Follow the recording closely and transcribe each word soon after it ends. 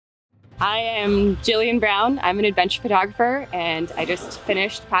I am Jillian Brown. I'm an adventure photographer and I just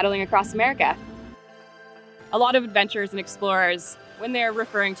finished paddling across America. A lot of adventurers and explorers, when they're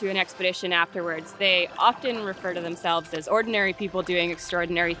referring to an expedition afterwards, they often refer to themselves as ordinary people doing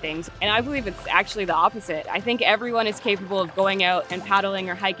extraordinary things. And I believe it's actually the opposite. I think everyone is capable of going out and paddling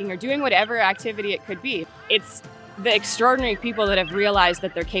or hiking or doing whatever activity it could be. It's the extraordinary people that have realized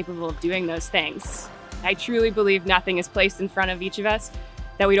that they're capable of doing those things. I truly believe nothing is placed in front of each of us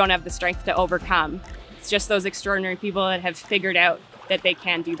that we don't have the strength to overcome. It's just those extraordinary people that have figured out that they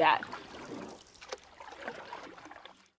can do that.